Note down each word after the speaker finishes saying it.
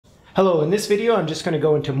Hello, in this video I'm just going to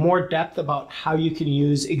go into more depth about how you can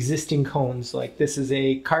use existing cones. Like this is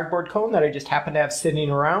a cardboard cone that I just happen to have sitting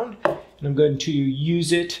around, and I'm going to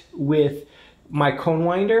use it with my cone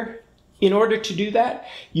winder. In order to do that,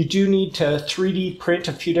 you do need to 3D print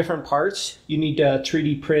a few different parts. You need to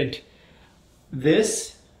 3D print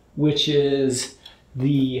this, which is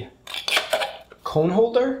the cone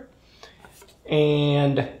holder.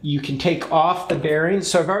 And you can take off the bearings.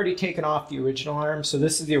 So I've already taken off the original arm. So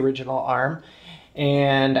this is the original arm.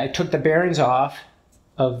 And I took the bearings off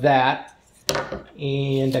of that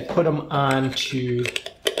and I put them onto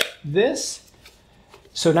this.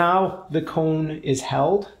 So now the cone is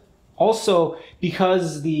held. Also,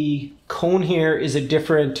 because the cone here is a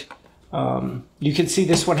different, you can see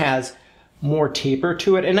this one has more taper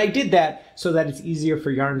to it, and I did that so that it's easier for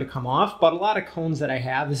yarn to come off. But a lot of cones that I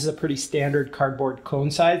have, this is a pretty standard cardboard cone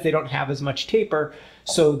size, they don't have as much taper,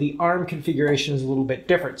 so the arm configuration is a little bit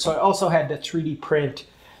different. So I also had to 3D print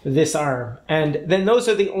this arm, and then those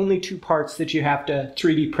are the only two parts that you have to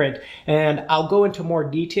 3D print. And I'll go into more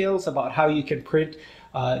details about how you can print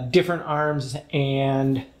different arms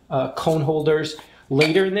and cone holders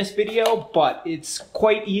later in this video, but it's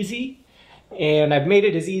quite easy. And I've made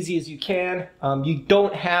it as easy as you can. You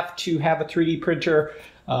don't have to have a 3D printer.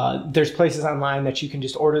 There's places online that you can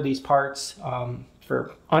just order these parts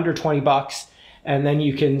for under 20 bucks, and then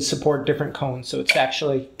you can support different cones. So it's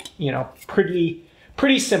actually, you know, pretty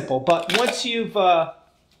simple. But once you've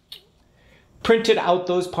printed out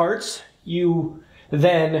those parts, you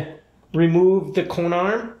then remove the cone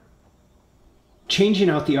arm. Changing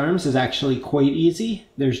out the arms is actually quite easy.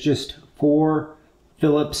 There's just 4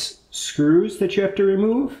 Phillips screws that you have to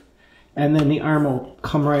remove, and then the arm will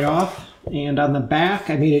come right off. And on the back,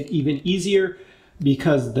 I made it even easier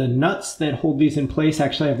because the nuts that hold these in place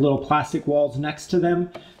actually have little plastic walls next to them,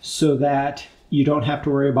 so that you don't have to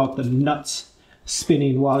worry about the nuts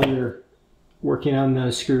spinning while you're working on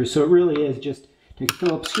the screws. So it really is just take a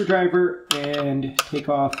Phillips screwdriver and take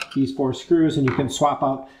off these 4 screws, and you can swap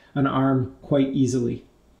out an arm quite easily.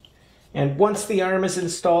 And once the arm is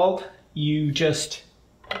installed, you just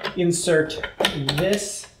insert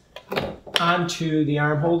this onto the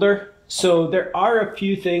arm holder. So there are a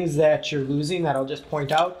few things that you're losing that I'll just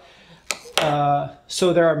point out.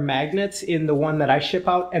 So there are magnets in the one that I ship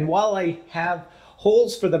out, and while I have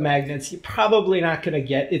holes for the magnets, you're probably not going to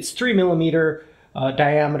get, it's 3mm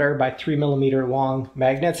diameter by 3mm long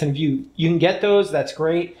magnets, and if you can get those, that's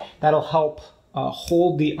great. That'll help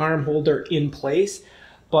hold the arm holder in place.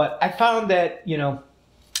 But I found that, you know,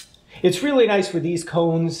 it's really nice with these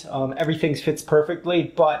cones. Everything fits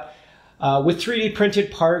perfectly, but with 3D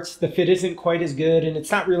printed parts, the fit isn't quite as good, and it's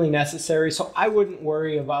not really necessary. So I wouldn't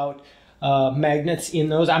worry about magnets in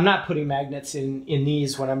those. I'm not putting magnets in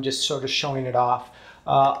these when I'm just sort of showing it off.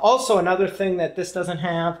 Also, another thing that this doesn't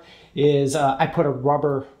have is I put a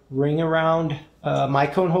rubber ring around my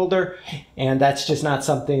cone holder, and that's just not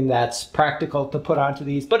something that's practical to put onto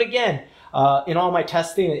these. But again, in all my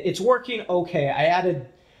testing, it's working okay. I added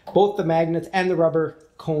both the magnets and the rubber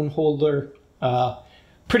cone holder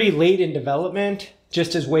pretty late in development,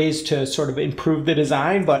 just as ways to sort of improve the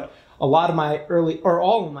design. But a lot of my early, or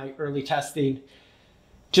all of my early testing,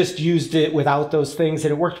 just used it without those things,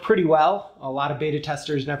 and it worked pretty well. A lot of beta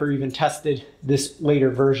testers never even tested this later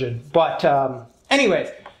version. But anyways,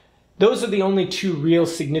 those are the only 2 real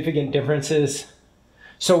significant differences.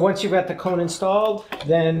 So once you've got the cone installed,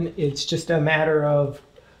 then it's just a matter of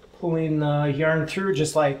pulling the yarn through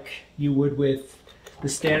just like you would with the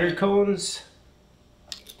standard cones.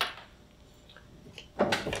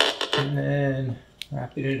 And then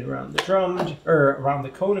wrapping it around the drum, or around the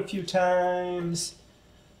cone a few times.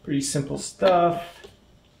 Pretty simple stuff.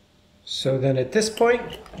 So then at this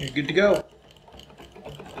point, you're good to go.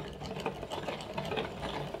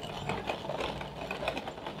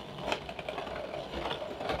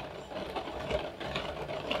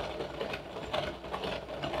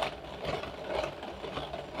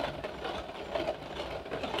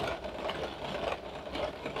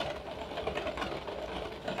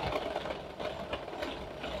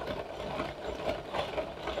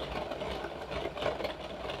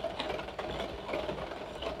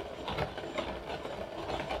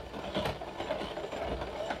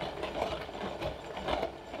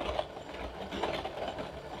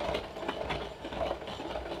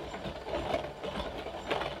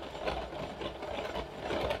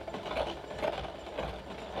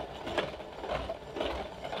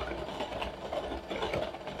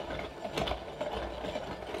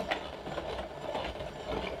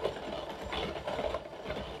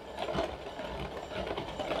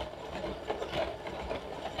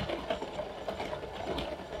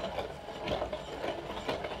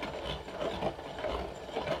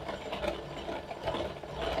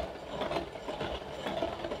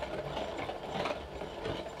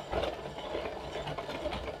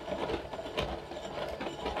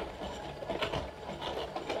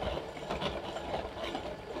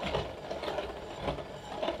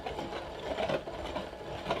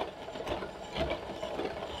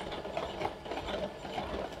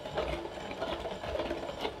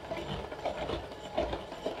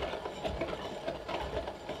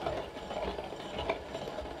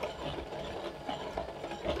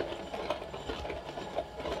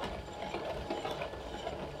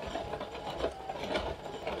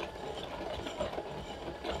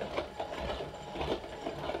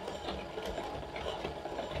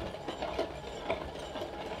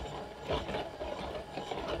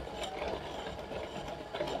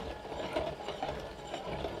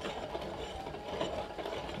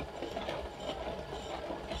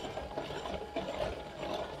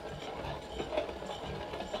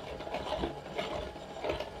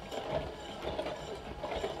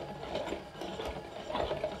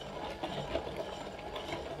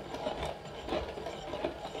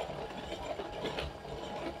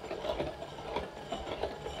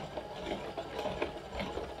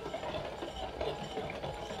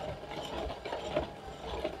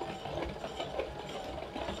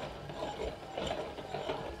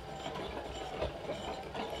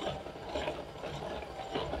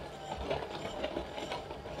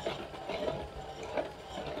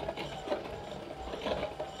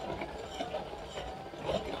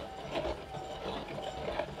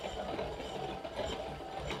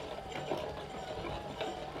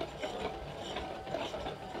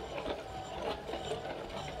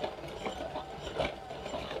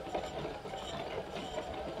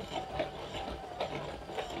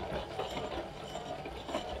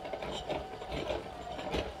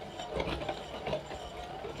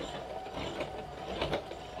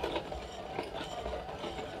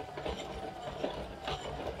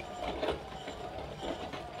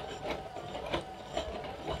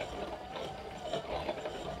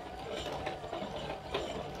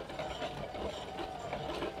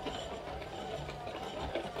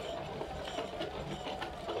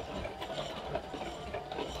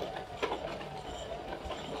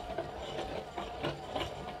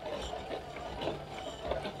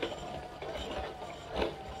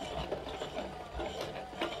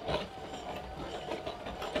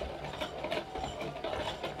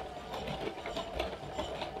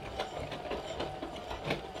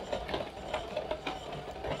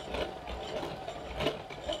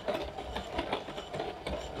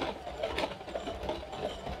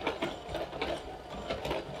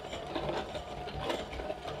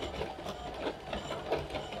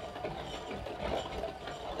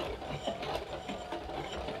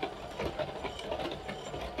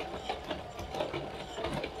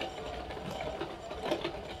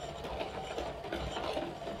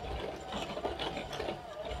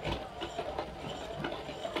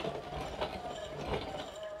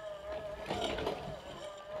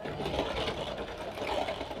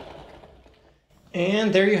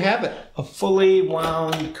 And there you have it, a fully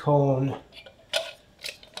wound cone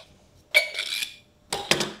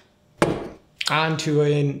onto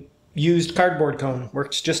a used cardboard cone.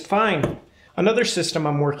 Works just fine. Another system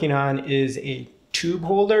I'm working on is a tube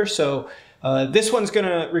holder. So this one's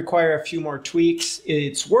gonna require a few more tweaks.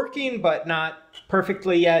 It's working, but not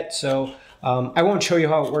perfectly yet. So I won't show you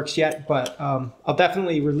how it works yet, but I'll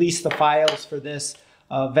definitely release the files for this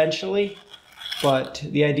eventually. But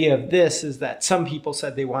the idea of this is that some people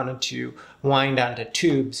said they wanted to wind onto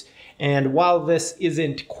tubes. And while this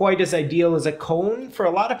isn't quite as ideal as a cone for a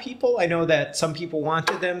lot of people, I know that some people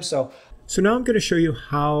wanted them. So now I'm going to show you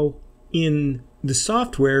how in the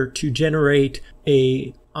software to generate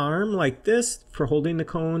a arm like this for holding the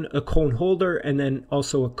cone, a cone holder, and then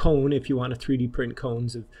also a cone if you want to 3D print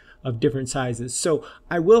cones of different sizes. So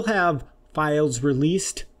I will have files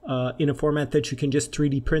released in a format that you can just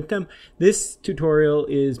 3D print them. This tutorial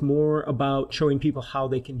is more about showing people how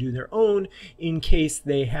they can do their own in case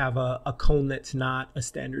they have a cone that's not a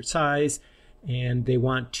standard size and they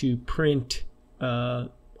want to print a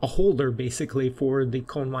holder basically for the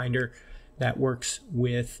cone winder that works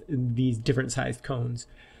with these different sized cones.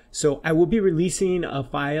 So I will be releasing a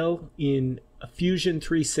file in Fusion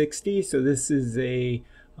 360. So this is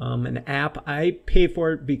an app. I pay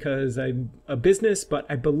for it because I'm a business, but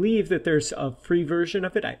I believe that there's a free version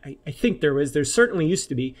of it. I think there is. There certainly used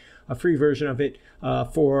to be a free version of it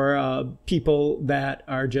for people that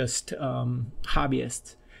are just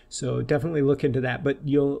hobbyists. So definitely look into that. But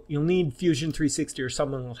you'll need Fusion 360, or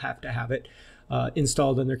someone will have to have it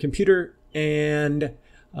installed on their computer, and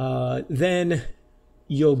then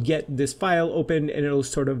you'll get this file open and it'll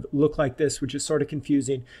sort of look like this, which is sort of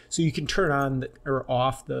confusing. So you can turn on or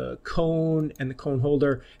off the cone and the cone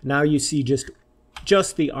holder. Now you see just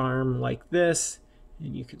the arm like this,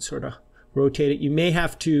 and you can sort of rotate it. You may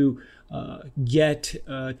have to get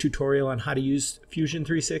a tutorial on how to use Fusion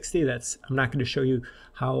 360. I'm not going to show you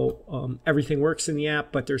how everything works in the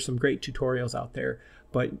app, but there's some great tutorials out there.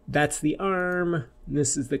 But that's the arm,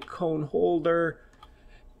 this is the cone holder,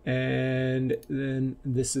 and then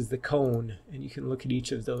this is the cone, and you can look at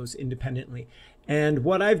each of those independently. And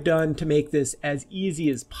what I've done to make this as easy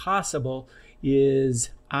as possible is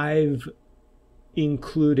I've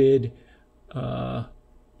included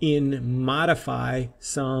in modify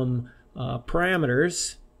some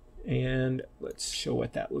parameters, and let's show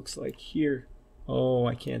what that looks like here. Oh,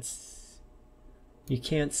 you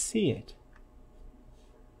can't see it.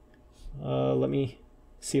 Let me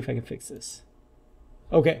see if I can fix this.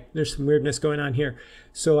 Okay, there's some weirdness going on here.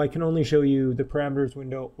 So I can only show you the parameters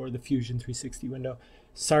window or the Fusion 360 window.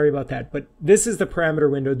 Sorry about that, but this is the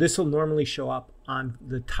parameter window. This will normally show up on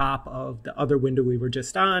the top of the other window we were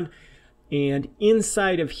just on. And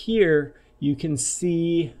inside of here, you can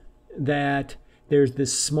see that there's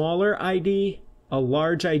this smaller ID, a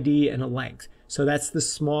large ID, and a length. So that's the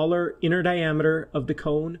smaller inner diameter of the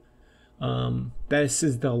cone. This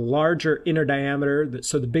is the larger inner diameter,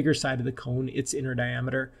 so the bigger side of the cone, its inner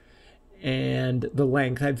diameter, and the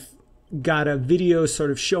length. I've got a video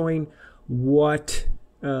sort of showing what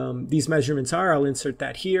these measurements are. I'll insert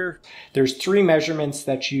that here. There's 3 measurements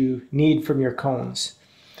that you need from your cones.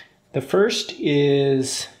 The first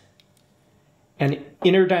is an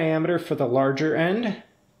inner diameter for the larger end,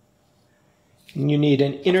 and you need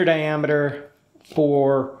an inner diameter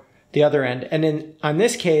for the other end. And on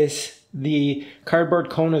this case, the cardboard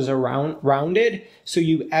cone is rounded, so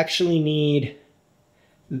you actually need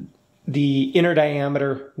the inner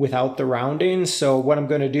diameter without the rounding. So what I'm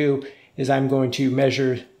going to do is I'm going to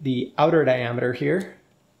measure the outer diameter here,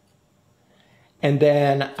 and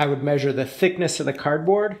then I would measure the thickness of the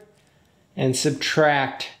cardboard and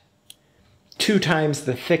subtract 2 times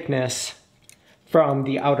the thickness from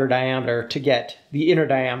the outer diameter to get the inner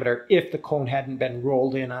diameter if the cone hadn't been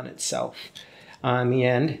rolled in on itself on the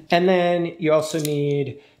end. And then you also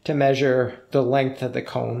need to measure the length of the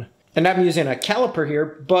cone. And I'm using a caliper here,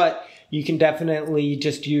 but you can definitely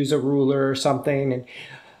just use a ruler or something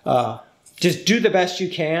and just do the best you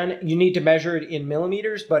can. You need to measure it in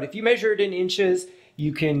millimeters, but if you measure it in inches,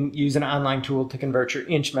 you can use an online tool to convert your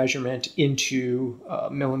inch measurement into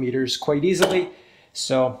millimeters quite easily.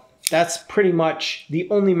 So that's pretty much the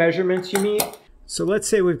only measurements you need. So let's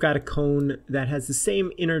say we've got a cone that has the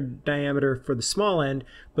same inner diameter for the small end,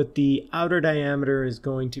 but the outer diameter is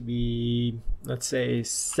going to be, let's say,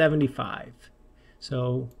 75.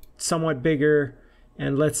 So somewhat bigger.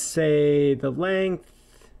 And let's say the length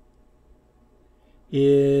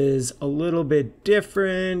is a little bit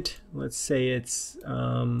different. Let's say it's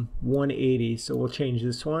 180. So we'll change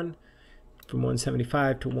this one from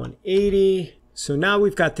 175 to 180. So now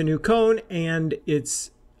we've got the new cone, and its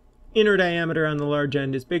inner diameter on the large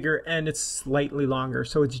end is bigger and it's slightly longer.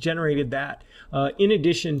 So it's generated that. In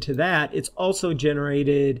addition to that, it's also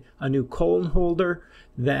generated a new cone holder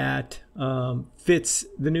that fits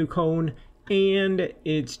the new cone, and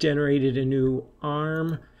it's generated a new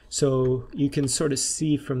arm. So you can sort of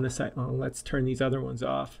see from the side. Oh, let's turn these other ones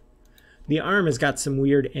off. The arm has got some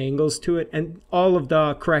weird angles to it, and all of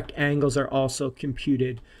the correct angles are also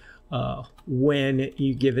computed when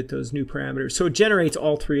you give it those new parameters. So it generates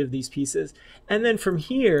all three of these pieces. And then from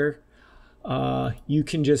here, you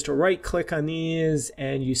can just right click on these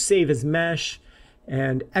and you save as mesh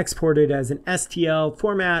and export it as an STL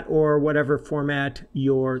format or whatever format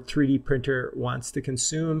your 3D printer wants to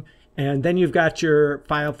consume. And then you've got your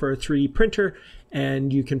file for a 3D printer,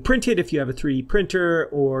 and you can print it if you have a 3D printer,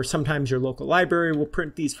 or sometimes your local library will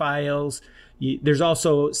print these files. There's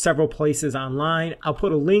also several places online. I'll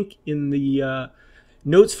put a link in the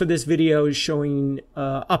notes for this video showing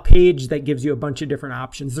a page that gives you a bunch of different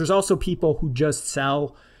options. There's also people who just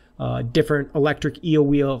sell different electric eel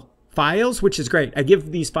wheel files, which is great. I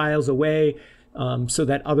give these files away so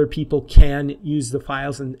that other people can use the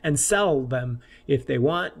files and sell them if they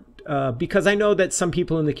want, because I know that some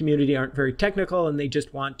people in the community aren't very technical and they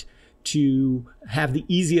just want to have the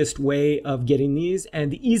easiest way of getting these, and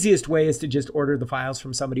the easiest way is to just order the files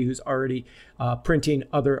from somebody who's already printing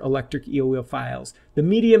other electric eel wheel files. The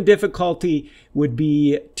medium difficulty would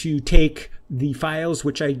be to take the files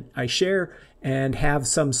which I share and have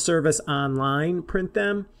some service online print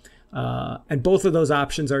them, and both of those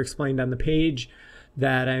options are explained on the page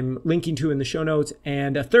that I'm linking to in the show notes.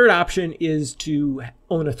 And a third option is to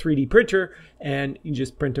own a 3D printer and you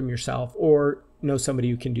just print them yourself, or know somebody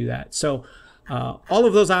who can do that. So all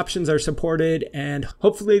of those options are supported, and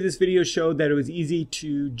hopefully this video showed that it was easy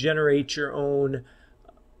to generate your own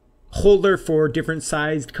holder for different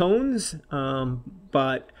sized cones.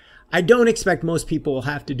 But I don't expect most people will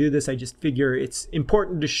have to do this. I just figure it's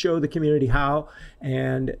important to show the community how,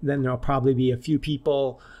 and then there'll probably be a few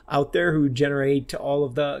people out there who generate all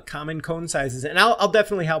of the common cone sizes, and I'll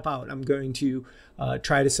definitely help out. I'm going to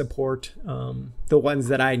try to support the ones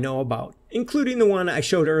that I know about, including the one I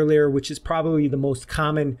showed earlier, which is probably the most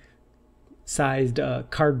common sized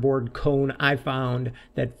cardboard cone I found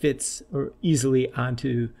that fits easily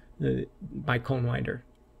onto my cone winder.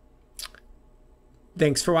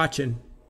 Thanks for watching.